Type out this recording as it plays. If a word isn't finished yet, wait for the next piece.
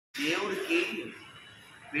దేవుడికి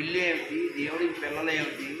పెళ్ళి ఏమిటి, దేవుడికి పిల్లలు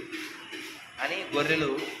ఏమిటి అని గొర్రెలు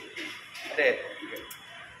అంటే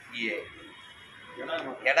ఈ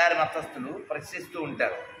ఎడారి మతస్థులు ప్రశ్నిస్తూ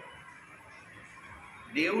ఉంటారు.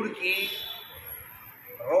 దేవుడికి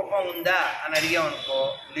రూపం ఉందా అని అడిగామనుకో,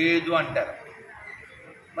 లేదు అంటారు.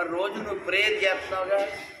 మరి రోజు నువ్వు ప్రేయర్ చేస్తున్నావుగా,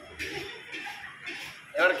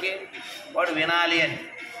 ఎవరికి? వాడు వినాలి అని.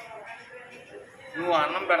 నువ్వు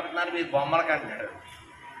అన్నం పెడుతున్నారు, మీరు బొమ్మలకి అంటాడు.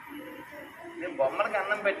 నేను బొమ్మలకి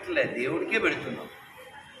అన్నం పెట్టలేదు, దేవుడికే పెడుతున్నావు.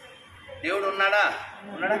 దేవుడు ఉన్నాడా?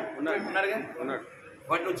 ఉన్నాడుగా.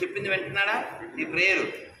 వాడు నువ్వు చెప్పింది వింటున్నాడా? నీ ప్రేయరు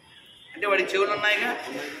అంటే వాడికి చెవులు ఉన్నాయిగా.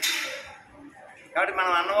 కాబట్టి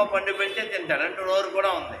మనం అన్నమో పండు పెడితే తింటాడు. అంటే నోరు కూడా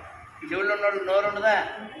ఉంది. చెవులు ఉన్నాడు, నోరు ఉండదా?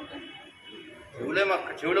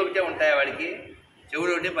 చెవులు ఒకటే ఉంటాయా వాడికి?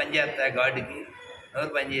 చెవులు ఒకటే పనిచేస్తాయా గాడికి?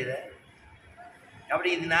 నోరు పనిచేయదా? కాబట్టి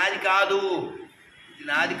ఇది నాది కాదు, ఇది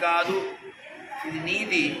నాది కాదు, ఇది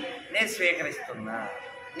నీది, నేను స్వీకరిస్తున్నా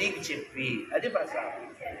నీకు చెప్పి, అది ప్రసాదం.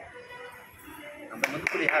 అంతకుముందు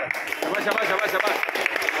పులిహార,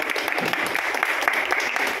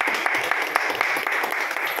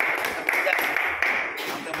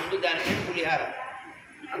 అంతకుముందు దాని పేరు పులిహార,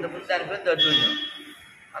 అంతకుముందు దాని పేరు దద్దోజనం,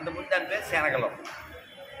 అంతకుముందు దాని పేరు శనగలు.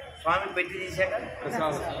 స్వామి పెట్టి తీసాక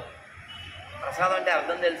ప్రసాదం అంటే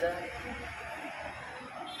అర్థం తెలుసా?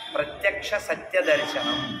 ప్రత్యక్ష సత్య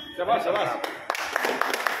దర్శనం.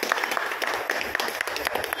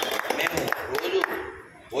 మేము రోజు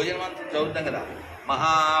భోజనం అంతా చదువుతాం కదా,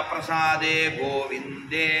 మహాప్రసాదే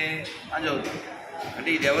గోవిందే అని చదువుతాం. అంటే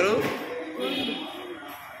ఇది ఎవరు?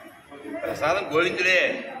 ప్రసాదం గోవిందుడే,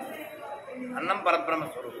 అన్నం పరబ్రహ్మ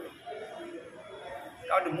స్వరూపుడు.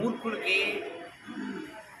 కాబట్టి మూర్ఖులకి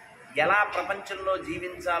ఎలా ప్రపంచంలో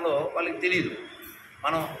జీవించాలో వాళ్ళకి తెలియదు.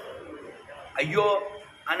 మనం అయ్యో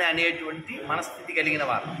అని అనేటువంటి మనస్థితి కలిగిన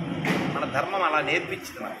వారు. మన ధర్మం అలా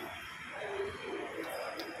నేర్పించింది మనకి.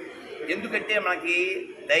 ఎందుకంటే మనకి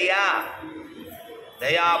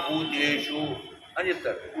దయాభూతేషు అని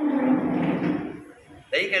చెప్తారు.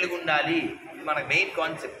 దయ కలిగి ఉండాలి, ఇది మనకు మెయిన్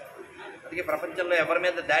కాన్సెప్ట్. అందుకే ప్రపంచంలో ఎవరి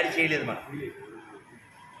మీద దాడి చేయలేదు. మనం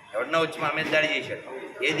ఎవడన్నా వచ్చి మన మీద దాడి చేశాడు.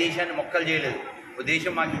 ఏ దేశాన్ని మొక్కలు చేయలేదు. ఓ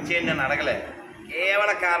దేశం మాకు ఇచ్చేయండి అని అడగలేదు.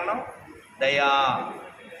 కేవల కారణం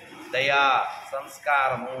దయా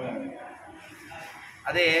సంస్కారము.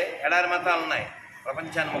 అదే ఎడారి మతాలు ఉన్నాయి,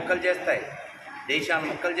 ప్రపంచాన్ని మొక్కలు చేస్తాయి, దేశాన్ని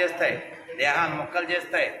మొక్కలు చేస్తాయి, దేహాన్ని మొక్కలు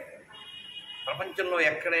చేస్తాయి. ప్రపంచంలో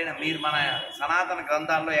ఎక్కడైనా మీరు మన సనాతన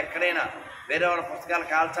గ్రంథాల్లో ఎక్కడైనా వేరే వాళ్ళ పుస్తకాలు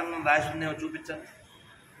కాల్చని రాసిందేమో చూపించండి.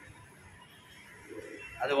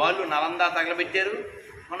 అది వాళ్ళు నలందా తగలబెట్టారు,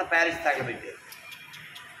 మన ప్యారిస్ తగలబెట్టారు.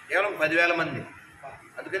 కేవలం 10,000 మంది.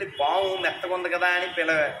 అందుకని పాము మెత్తగా ఉంది కదా అని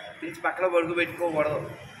పిలిచి పక్కన పడుగు పెట్టుకోకూడదు,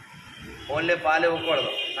 ఓన్లే పాలు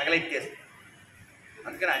ఇవ్వకూడదు, తగలెట్టేసి.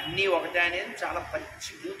 అందుకని అన్నీ ఒకటే అనేది చాలా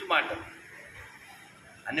పచ్చి బూతు మాటలు.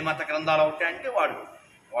 అన్ని మత గ్రంథాలు ఒకటే అంటే వాడు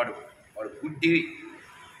గుడ్డివి.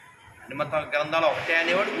 అన్ని మత గ్రంథాలు ఒకటే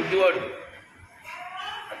అనేవాడు గుడ్డివాడు.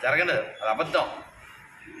 అది జరగదు, అది అబద్ధం.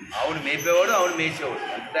 ఆవును మేపేవాడు, ఆవును మేసేవాడు,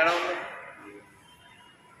 ఎంత తేడా ఉంది.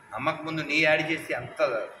 అమ్మకు ముందు నీ యాడి చేసి అంత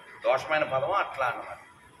దోషమైన పదం అట్లా అన్నమాట.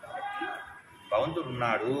 భగవంతుడు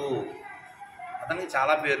ఉన్నాడు, అతనికి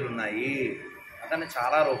చాలా పేర్లు ఉన్నాయి, అతనికి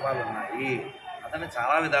చాలా రూపాలు ఉన్నాయి, అతన్ని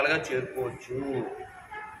చాలా విధాలుగా చేరుకోవచ్చు.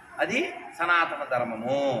 అది సనాతన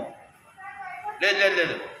ధర్మము.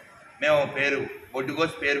 లేదు మేము బొడ్డు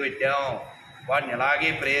కోసి పేరు పెట్టాం, వాడిని ఇలాగే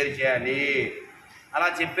ప్రేయర్ చేయాలి అలా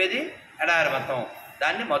చెప్పేది ఎడారి మతం.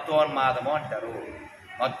 దాన్ని మతోన్మాదము అంటారు.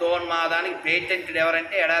 మతోన్మాదానికి పేటెంటెడ్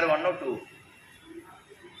ఎవరంటే ఎడారి 1 or 2.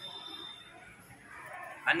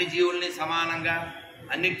 అన్ని జీవుల్ని సమానంగా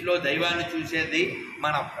అన్నింటిలో దైవాన్ని చూసేది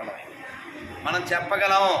మన ఒక్కలమే. మనం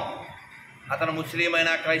చెప్పగలం, అతను ముస్లిం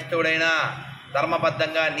అయినా క్రైస్తవుడైనా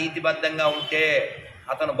ధర్మబద్ధంగా నీతిబద్ధంగా ఉంటే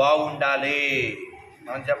అతను బాగుండాలి,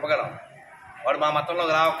 మనం చెప్పగలం. వాడు మా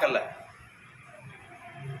మతంలోకి రావక్కర్లే,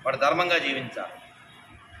 వాడు ధర్మంగా జీవించాలి.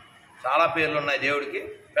 చాలా పేర్లు ఉన్నాయి దేవుడికి,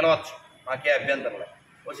 పిలవచ్చు, మాకే అభ్యంతరం లేదు.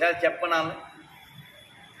 ఒకసారి చెప్పనాలి,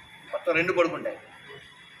 మొత్తం 2 పడుకుంటాయి.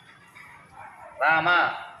 రామ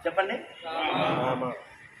చెప్పండి,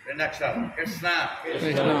 2 అక్షరాలు. కృష్ణ,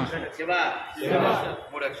 శివ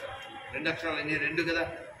 3 అక్షరాలు. 2 అక్షరాలు ఎన్ని? 2 కదా.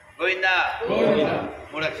 గోవింద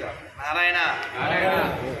 3 అక్షరాలు. నారాయణ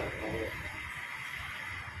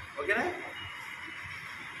ఓకేనా.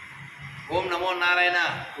 ఓం నమో నారాయణ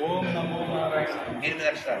 8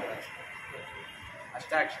 అక్షరాలు.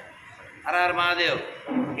 అష్టాక్షరం. హర హర మహాదేవ్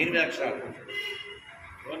 8 అక్షరాలు.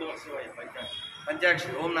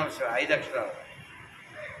 పంచాక్షరం. ఓం నమ శివాయ 5 అక్షరాలు.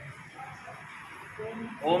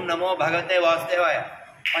 ఓం నమో భగవతే వాసుదేవాయ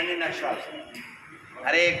 12 అక్షరాలు.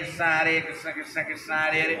 హరే కృష్ణ కృష్ణ కృష్ణ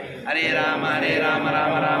హరే హరే, హరే రామ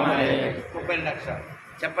రామ రామ 32 అక్షరాలు.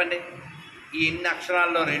 చెప్పండి, ఈ ఎన్ని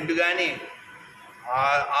అక్షరాల్లో 2 కానీ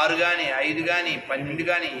 6 కానీ 5 కానీ 12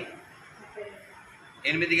 కానీ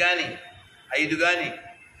 8 కానీ 5 కానీ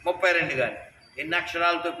 32 కానీ ఎన్ని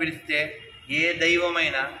అక్షరాలతో పిలిస్తే ఏ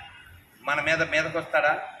దైవమైనా మన మీదకి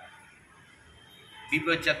వస్తాడా? బీపీ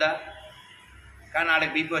వచ్చేద్దా? కానీ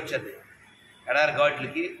వాళ్ళకి బీపీ వచ్చేది. ఎడారి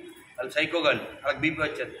గాడ్లకి, వాళ్ళు సైకోగాళ్ళు, వాళ్ళకి బీపీ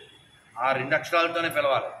వచ్చేది. ఆ 2 అక్షరాలతోనే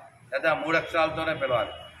పిలవాలి, లేదా 3 అక్షరాలతోనే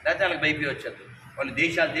పిలవాలి, లేకపోతే వాళ్ళకి బీపీ వచ్చేది. వాళ్ళు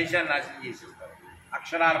దేశాన్ని నాశనం చేసేస్తారు.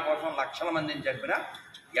 అక్షరాల కోసం లక్షల మందిని చెప్పిన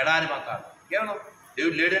ఎడారి మతాలు. కేవలం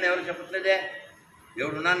దేవుడు లేడని ఎవరు చెప్పట్లేదే.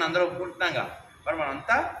 దేవుడు ఉన్నాన్ని అందరూ ఒప్పుకుంటున్నాగా. మరి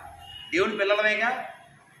మనంతా దేవుని పిల్లలమేగా.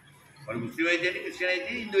 వాళ్ళు ముస్లిం అయితే ఏంటి, క్రిస్టియన్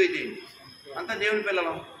అయితే, హిందూ అయితే ఏంటి, అంతా దేవుని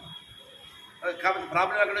పిల్లలం. కాబట్టి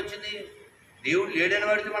ప్రాబ్లం ఎక్కడ వచ్చింది? దేవుడు లేడని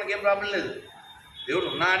వాడితే మనకేం ప్రాబ్లం లేదు, దేవుడు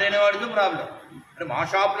ఉన్నాడనే వాడితో ప్రాబ్లం. అంటే మా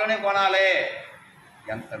షాప్లోనే కొనాలే.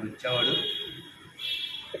 ఎంత రుచేవాడు.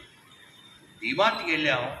 డిమార్ట్కి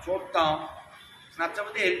వెళ్ళాం, చూస్తాం,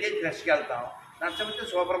 నచ్చకపోతే హెరిటేజ్ ఫ్రెష్కి వెళ్తాం, నచ్చకపోతే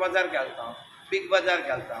సూపర్ బజార్కి వెళ్తాం, బిగ్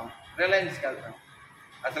బజార్కి వెళ్తాం, రిలయన్స్కి వెళ్తాం.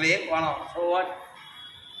 అసలు ఏం కొనం.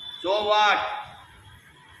 సో వాట్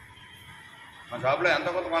మా షాప్లో ఎంత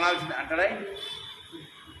కొంత కొనాల్సింది అంటాడా?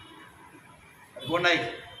 అది కొండాయి.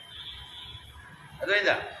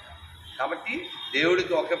 అదేందా? కాబట్టి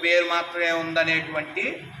దేవుడికి ఒక పేరు మాత్రమే ఉందనేటువంటి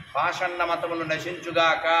పాషండ మతములు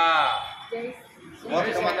నశించుగాక,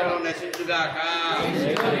 మోక్ష మతములు నశించుగాక,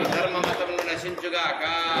 ధర్మ మతములు నశించుగాక.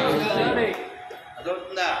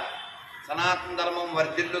 అదవుతుందా? సనాతన ధర్మం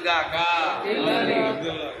వర్ధిల్లుగాక,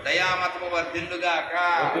 దయామతము వర్ధిల్లుగాక,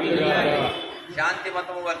 శాంతి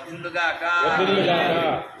మతము వర్ధిల్లుగాక.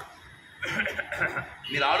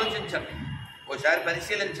 మీరు ఆలోచించండి, ఓసారి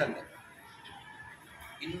పరిశీలించండి.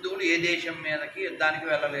 హిందువులు ఏ దేశం మీదకి యుద్ధానికి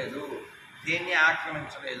వెళ్ళలేదు, దేన్ని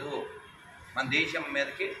ఆక్రమించలేదు. మన దేశం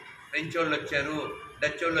మీదకి ఫ్రెంచ్ వాళ్ళు వచ్చారు,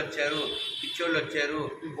 డచ్ వాళ్ళు వచ్చారు, పిచ్చోళ్ళు వచ్చారు,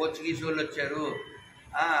 పోర్చుగీస్ వాళ్ళు వచ్చారు,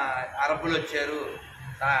 అరబ్బులు వచ్చారు,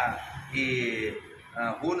 ఈ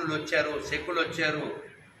హూనులు వచ్చారు, సెక్కులు వచ్చారు,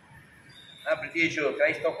 బ్రిటిష్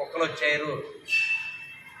క్రైస్తవ కుక్కలు వచ్చారు.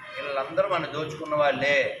 వీళ్ళందరూ మనం దోచుకున్న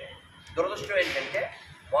వాళ్ళే. దురదృష్టం ఏంటంటే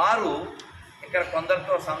వారు ఇక్కడ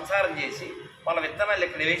కొందరితో సంసారం చేసి వాళ్ళ విత్తనాలు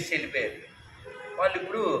ఇక్కడ వేసి వెళ్ళిపోయారు. వాళ్ళు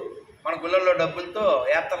ఇప్పుడు మన గుళ్ళల్లో డబ్బులతో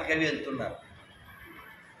యాత్రలకు అవి వెళ్తున్నారు.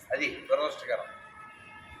 అది దురదృష్టకరం.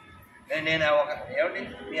 నేను ఏమండి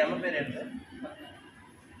మీ అమ్మ పేరు ఏంటి సార్?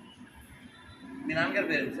 మీ నాన్నగారి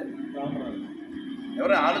పేరు ఏంటి సార్?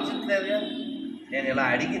 ఎవరు ఆలోచించలేదుగా. నేను ఇలా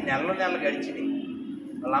అడిగి నెలలు గడిచినాయి.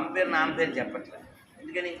 వాళ్ళ అమ్మ పేరు నాన్న పేరు చెప్పట్లేదు.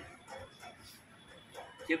 ఎందుకని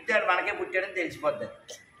చెప్తే ఆడు మనకే పుట్టాడని తెలిసిపోద్ది.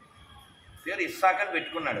 పేరు ఇస్సాక్ అని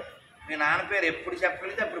పెట్టుకున్నాడు. మీ నాన్న పేరు ఎప్పుడు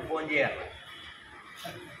చెప్పగలిగితే అప్పుడు ఫోన్ చేయాలి.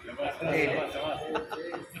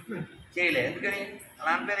 చేయలే. ఎందుకని?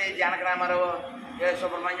 నాన్న పేరు జానక రామారావు,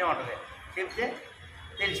 సుబ్రహ్మణ్యం ఉంటుంది. చెప్తే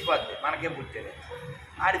తెలిసిపోద్ది మనకే పుట్టాడు.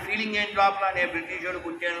 ఆడి ఫీలింగ్ ఏంటి లోపల, నేను బ్రిటిష్ వాడు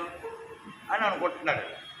పుట్టాను అని అనుకుంటున్నాడు.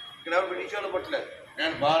 ఇక్కడ ఎవరు బ్రిటిష్ వాళ్ళు పుట్టలేదు.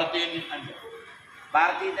 నేను భారతీయుని అంటే.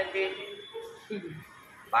 భారతీయత అంటే ఏంటి?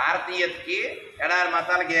 భారతీయతకి ఎడారి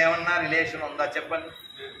మతాలకి ఏమన్నా రిలేషన్ ఉందా చెప్పండి?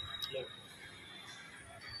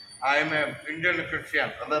 I'm Indian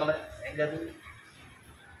Christian. అందరూ ఏం కాదు.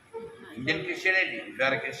 ఇండియన్ క్రిస్టియన్ ఏంటి? You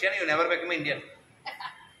are Christian, you never become Indian.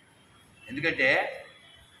 ఎందుకంటే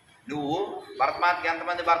నువ్వు భరతమాతకి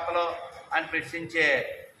ఎంతమంది భర్తలు అని ప్రశ్నించే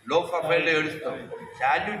లో ప్రొఫైల్లో ఏడుస్తావు.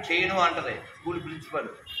 శాల్యూట్ చేయను అంటది స్కూల్ ప్రిన్సిపల్.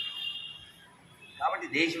 కాబట్టి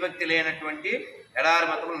దేశభక్తి లేనటువంటి ఎడారి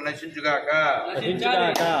మతములు నశించుగాక.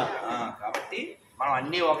 కాబట్టి మనం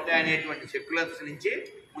అన్నీ ఒకటే అనేటువంటి సెక్యులర్స్ నుంచి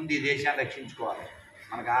ముందు ఈ దేశాన్ని రక్షించుకోవాలి.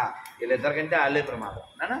 మనకు వీళ్ళిద్దరికంటే వాళ్ళే ప్రమాదం.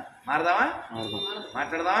 నాన్న మారదామా?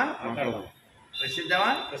 మాట్లాడదామా? ప్రసిద్ధామా?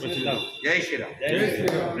 జై శ్రీరామ్.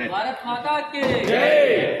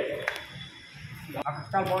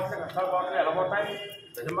 కష్టాలు పోతాయి. ఎలా పోతాయి?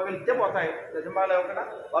 దశంబాగాలు ఇచ్చే పోతాయి. దశంబాగాలు ఇవ్వకుండా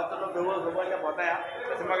వస్తువులు దువ్వుగా పోతాయా?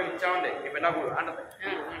 దశంబాగాలు ఇచ్చామండి ఈ పిల్లలు అంటది.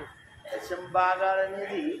 దశంబాగాలు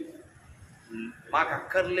అనేది మాకు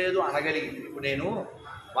అక్కర్లేదు అనగలిగింది. ఇప్పుడు నేను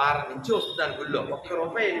వారం నుంచి వస్తున్నాను గుళ్ళో,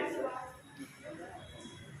 ₹1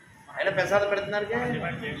 అయినా ప్రసాదం పెడుతున్నారు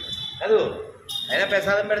కాదు, అయినా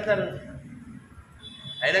ప్రసాదం పెడతారు,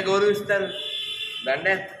 అయినా గౌరవిస్తారు,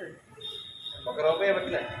 దండేస్తారు. ₹1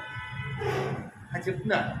 ఇవ్వట్లే అని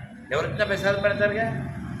చెప్తున్నా. ఎవరిచ్చినా ప్రసాదం పెడతారుగా,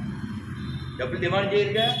 డబ్బులు డిమాండ్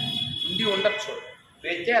చేయరుగా. ఉండి ఉండొచ్చు,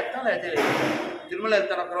 వేస్తే వేస్తాం, లేకపోతే తిరుమల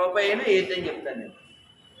వెళ్తాను. ₹1 అయినా ఏంటని చెప్తాను నేను.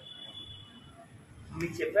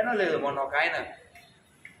 మీకు చెప్పానో లేదు, మొన్న ఒక ఆయన,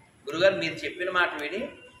 గురుగారు మీరు చెప్పిన మాట విని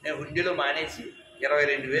నేను హుండీలో మానేసి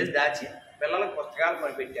 22,000 దాచి పిల్లలకు పుస్తకాలు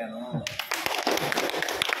కొనిపెట్టాను.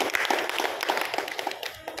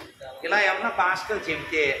 ఇలా ఏమన్నా పాస్టర్లు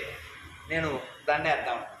చెబితే నేను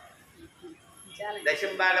దండేద్దాం.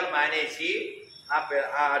 దశంభాగాలు మానేసి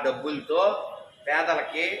ఆ డబ్బులతో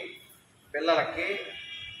పేదలకి, పిల్లలకి,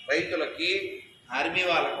 రైతులకి, ఆర్మీ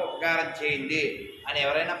వాళ్ళకి ఉపకారం చేయండి అని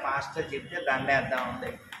ఎవరైనా పాస్టర్ చెప్తే దండేద్దాం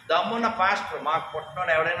ఉంది. దమ్మున్న పాస్టర్ మాకు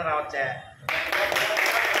పుట్టినోడు ఎవరైనా రావచ్చా?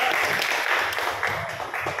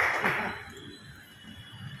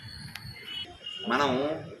 మనం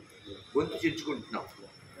గొంతు చించుకుంటున్నాం.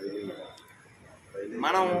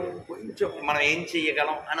 మనం కొంచెం మనం ఏం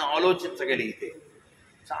చెయ్యగలం అని ఆలోచించగలిగితే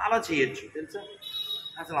చాలా చేయొచ్చు తెలుసా.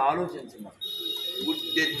 అసలు ఆలోచించము,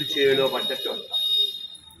 గుడ్డెద్దు చేలో పడ్డట్టు ఉంటాం.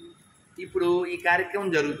 ఇప్పుడు ఈ కార్యక్రమం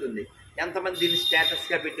జరుగుతుంది, ఎంతమంది దీన్ని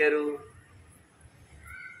స్టేటస్గా పెట్టారు?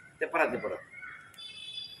 తిప్పరా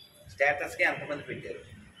స్టేటస్గా ఎంతమంది పెట్టారు?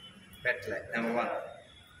 పెట్టలే. నెంబర్ 1.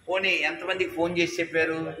 పోనీ ఎంతమందికి ఫోన్ చేసి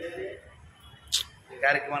చెప్పారు ఈ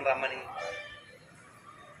కార్యక్రమం రమ్మని?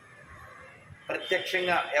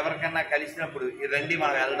 ప్రత్యక్షంగా ఎవరికన్నా కలిసినప్పుడు ఈ రండి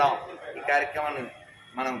మనం వెళ్దాం, ఈ కార్యక్రమాన్ని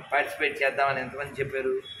మనం పార్టిసిపేట్ చేద్దామని ఎంతమంది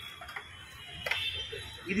చెప్పారు?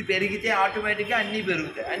 ఇది పెరిగితే ఆటోమేటిక్గా అన్నీ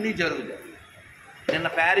పెరుగుతాయి, అన్నీ జరుగుతాయి. నిన్న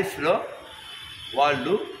ప్యారిస్లో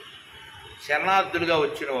వాళ్ళు శరణార్థులుగా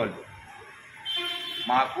వచ్చిన వాళ్ళు,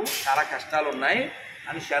 మాకు చాలా కష్టాలు ఉన్నాయి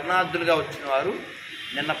అని శరణార్థులుగా వచ్చిన వారు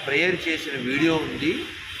నిన్న ప్రేయర్ చేసిన వీడియో ఉంది.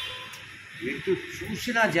 ఎటు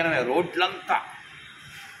చూసినా జనమే, రోడ్లంతా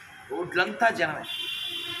జనమే,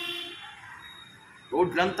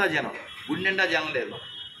 రోడ్లంతా జనం, గుడి నిండా జనం లేదు.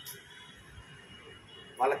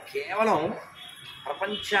 వాళ్ళ కేవలం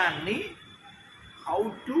ప్రపంచాన్ని how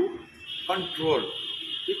to control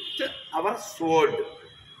with our sword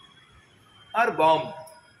are bomb.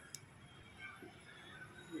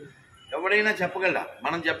 ఎవడైనా చెప్పగలరా?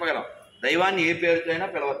 మనం చెప్పగలం. దైవాన్ని ఏ పేరుతో అయినా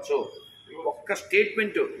పిలవచ్చు. ఒక్క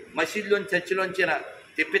స్టేట్మెంట్ మసీదులోంచి, చర్చిలోంచి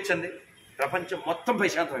తెప్పించండి, ప్రపంచం మొత్తం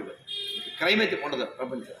ప్రశాంతం అయిపోతుంది. క్రైమ్ అయితే ఉండదు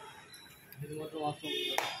ప్రపంచం.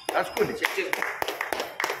 రాసుకోండి, చెక్ చేసుకోండి.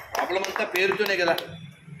 ప్రాబ్లం అంతా పేరుతోనే కదా.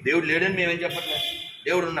 దేవుడు లేడని మేమేం చెప్పట్లేదు,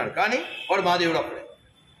 దేవుడు ఉన్నాడు, కానీ వాడు మా దేవుడు అప్పుడే.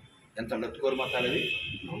 ఎంత నొత్తుకోరు మతాలు అది.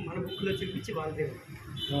 మన బుక్లో చూపించి వాళ్ళ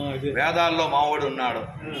దేవుడు, వేదాల్లో మావాడు ఉన్నాడు.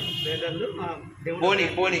 పోనీ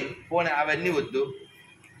పోనీ పోనీ అవన్నీ వద్దు.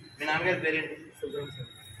 మీ నాన్నగారి పేరేంటి? సుబ్రహ్మణ్యం.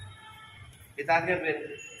 మీ తాతగారి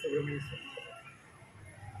పేరేంటి? సుబ్రహ్మణ్యం.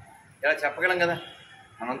 ఇలా చెప్పగలం కదా,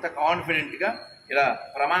 మనంతా కాన్ఫిడెంట్గా ఇలా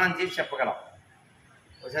ప్రమాణం చేసి చెప్పగలం.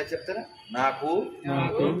 ఒకసారి చెప్తారా? నాకు,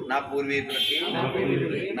 నా పూర్వీకులకి,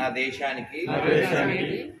 నా దేశానికి,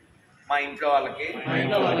 మా ఇంట్లో వాళ్ళకి,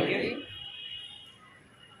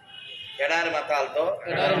 ఎడారి మతాలతో,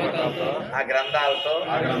 ఆ గ్రంథాలతో,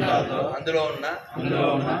 అందులో ఉన్న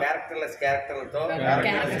క్యారెక్టర్లతో,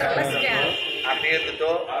 ఆ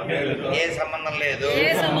పేర్లతో ఏ సంబంధం లేదు.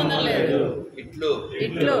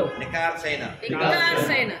 ఇట్లు నికార్సైన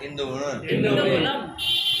హిందువును.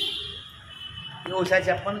 ఒకసారి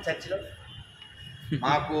చెప్పండి చర్చిలో.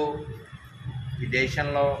 మాకు ఈ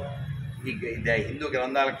దేశంలో ఈ హిందూ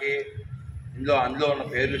గ్రంథాలకి, అందులో ఉన్న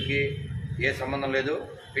పేర్లకి ఏ సంబంధం లేదు.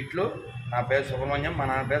 ఇట్లు నా పేరు సుబ్రహ్మణ్యం, మా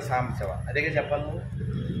నాన్న పేరు సాంబశివ. అదేగా చెప్పాలి నువ్వు.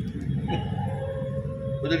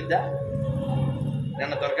 కుదురుద్దా?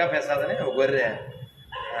 నిన్న దుర్గా ప్రసాద్ అని ఒక గొర్రె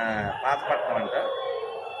పాతపట్నం అంట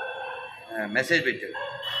మెసేజ్ పెట్టాడు.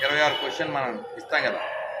 26 క్వశ్చన్ మనం ఇస్తాం కదా,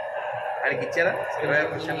 ఆయనకి ఇచ్చారా? 26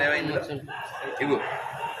 క్వశ్చన్లు ఏమైంది? ఇవ్వు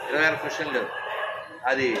 26 క్వశ్చన్లు.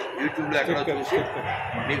 అది యూట్యూబ్లో ఎక్కడో చూసి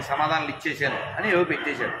మీకు సమాధానాలు ఇచ్చేసాను అని ఏవో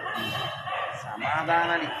పెట్టేశాడు.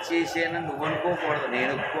 సమాధానాలు ఇచ్చేసానని నువ్వు అనుకోకూడదు,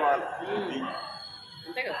 నేను ఒప్పుకోవాలి.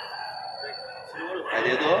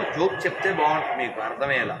 అదేదో జోక్ చెప్తే బాగుంటుంది, మీకు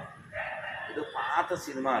అర్థమయ్యేలా. ఏదో పాత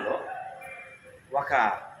సినిమాలో ఒక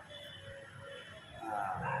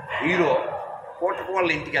హీరో పూటకు వాళ్ళ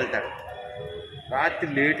ఇంటికి వెళ్తాడు. రాత్రి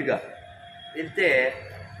లేటుగా వెళ్తే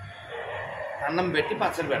అన్నం పెట్టి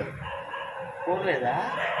పచ్చడి పెడతాడు. కూర లేదా,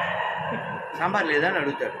 సాంబార్ లేదా అని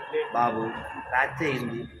అడుగుతాడు. బాబు రాత్రి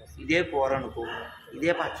అయింది, ఇదే కూర అనుకో,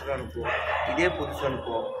 ఇదే పచ్చడి అనుకో, ఇదే పులుసు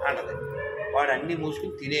అనుకో అంటది. వాడు అన్నీ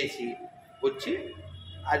మూసుకుని తినేసి వచ్చి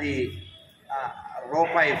అది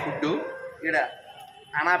రూపాయి ఫుడ్డు ఇక్కడ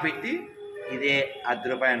అనా పెట్టి, ఇదే 10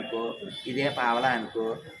 రూపాయలు అనుకో, ఇదే పావలా అనుకో,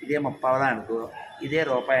 ఇదే 30 అనుకో, ఇదే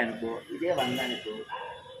రూపాయి అనుకో, ఇదే 100 అనుకో.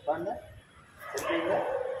 బాగుందా?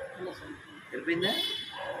 సరిపోయిందా?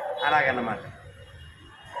 అలాగన్నమాట.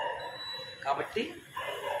 కాబట్టి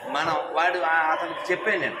మనం అతనికి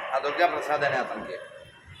చెప్పాను నేను, ఆ దుర్గా ప్రసాద్ అనే అతనికి,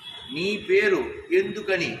 నీ పేరు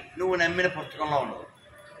ఎందుకని నువ్వు నమ్మిన పుస్తకంలో ఉండవు,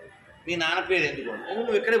 మీ నాన్న పేరు ఎందుకు,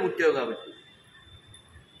 నువ్వు ఇక్కడే పుట్టావు కాబట్టి.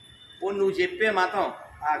 నువ్వు చెప్పే మతం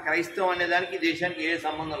ఆ క్రైస్తవం అనే దానికి దేశానికి ఏ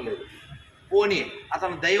సంబంధం లేదు. పోనీ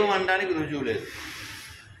అతను దైవం అనడానికి రుజువు లేదు.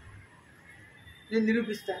 నేను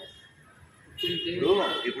నిరూపిస్తా.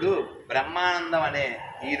 ఇప్పుడు బ్రహ్మానందం అనే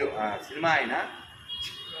సినిమా ఆయన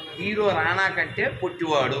హీరో రానా కంటే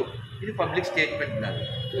పొట్టివాడు. ఇది పబ్లిక్ స్టేట్మెంట్ నాది.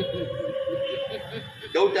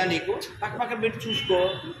 డౌటా నీకు? పక్క పక్కన పెట్టి చూసుకో.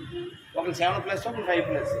 ఒకరు 7+ ఒకరు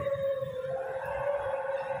 5+.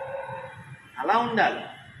 అలా ఉండాలి.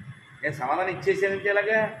 నేను సమాధానం ఇచ్చేసానంటే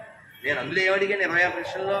ఎలాగా? నేను అందులో ఏమడిగాను 26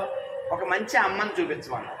 ప్రశ్నల్లో? ఒక మంచి అమ్మని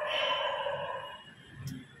చూపించమన్నా.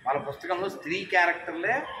 వాళ్ళ పుస్తకంలో స్త్రీ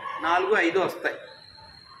క్యారెక్టర్లే 4-5 వస్తాయి.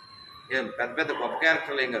 ఏం పెద్ద పెద్ద గొప్ప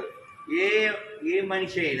క్యారెక్టర్లు ఏం కాదు. ఏ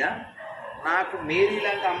మనిషి అయినా నాకు మేరీ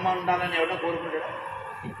లాంటి అమ్మ ఉండాలని ఎవడో కోరుకుంటాడు?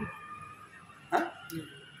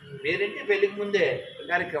 మేరీ అంటే పెళ్ళికి ముందే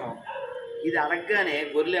కార్యక్రమం. ఇది అడగగానే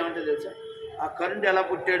గొర్రెలు ఏమంటే తెలుసా? ఆ కర్ణుడు ఎలా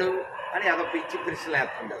పుట్టాడు అని అదొక పిచ్చి ప్రశ్నలు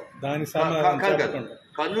వేస్తుంటారు.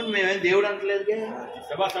 కర్ణుడు మేమేం దేవుడు అంటలేదుగా.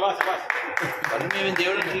 కర్ణుడు మేమేం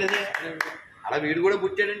దేవుడు అంటలేదే. అలా వీడు కూడా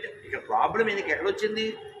పుట్టాడంటే ఇక్కడ ప్రాబ్లం ఎందుకు ఎక్కడొచ్చింది?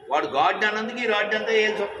 వాడు గాడ్ అన్నందుకు ఈ రాడ్ అంతా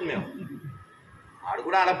ఏం చెప్తుంది మేము. వాడు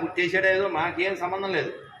కూడా అలా పుట్టేసాడు, ఏదో మాకేం సంబంధం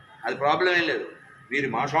లేదు. అది ప్రాబ్లం ఏం లేదు. వీరు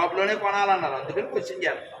మా షాప్లోనే కొనాలన్నారు, అందుకని క్వశ్చన్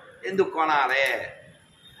చేస్తాం. ఎందుకు కొనాలి?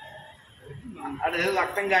 అదేదో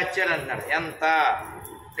రక్తం కాచాడు అంటున్నాడు. ఎంత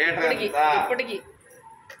లీటర్? ఎంత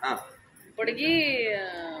ఇప్పటికీ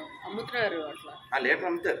అమ్ముతున్నారు అట్లా. లీటర్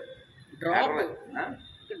అమ్ముతారు.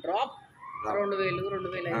 డ్రాప్ 2000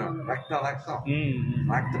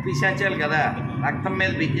 రక్త పిశాచాలు కదా, రక్తం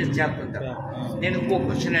మీద బిజినెస్ చేస్తుంటారు. నేను ఇంకో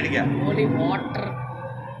క్వశ్చన్ అడిగా. వాటర్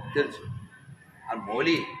తెలుసు అది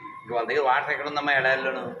మోలీ. ఇంక వాళ్ళ దగ్గర వాటర్ ఎక్కడ ఉందమ్మా?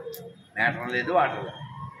 ఎడారిలోను మ్యాటర్ లేదు, వాటర్ లేదు.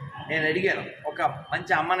 నేను అడిగాను, ఒక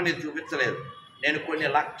మంచి అమ్మని మీరు చూపించలేదు. నేను కొన్ని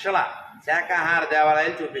లక్షల శాకాహార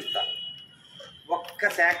దేవాలయాలు చూపిస్తాను. ఒక్క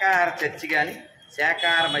శాకాహార చర్చి కానీ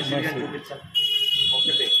శాకాహార మసీదు కానీ చూపించాను.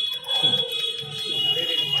 ఒక్కటే.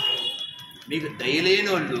 మీకు దయలేని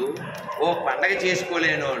వాళ్ళు, ఓ పండగ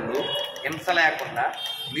చేసుకోలేని వాళ్ళు హింస లేకుండా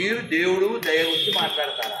మీరు దేవుడు దయ గురించి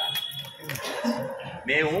మాట్లాడతారా?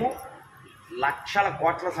 మేము లక్షల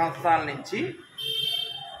కోట్ల సంవత్సరాల నుంచి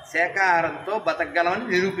శాకాహారంతో బతకగలమని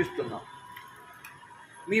నిరూపిస్తున్నాం.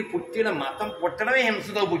 మీ పుట్టిన మతం పుట్టడమే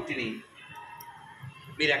హింసతో పుట్టినవి.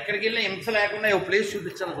 మీరు ఎక్కడికి వెళ్ళినా హింస లేకుండా ఓ ప్లేస్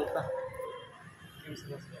చూపించాను చూస్తా.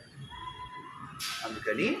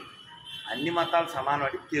 అందుకని అన్ని మతాలు సమానం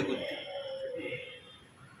అంటే తెగుద్ది.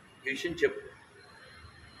 ఈ విషయం చెప్పు.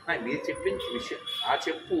 మీరు చెప్పిన విషయం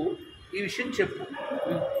చెప్పు, ఈ విషయం చెప్పు.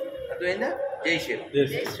 అర్థమైందా? జై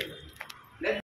శ్రీరామ్.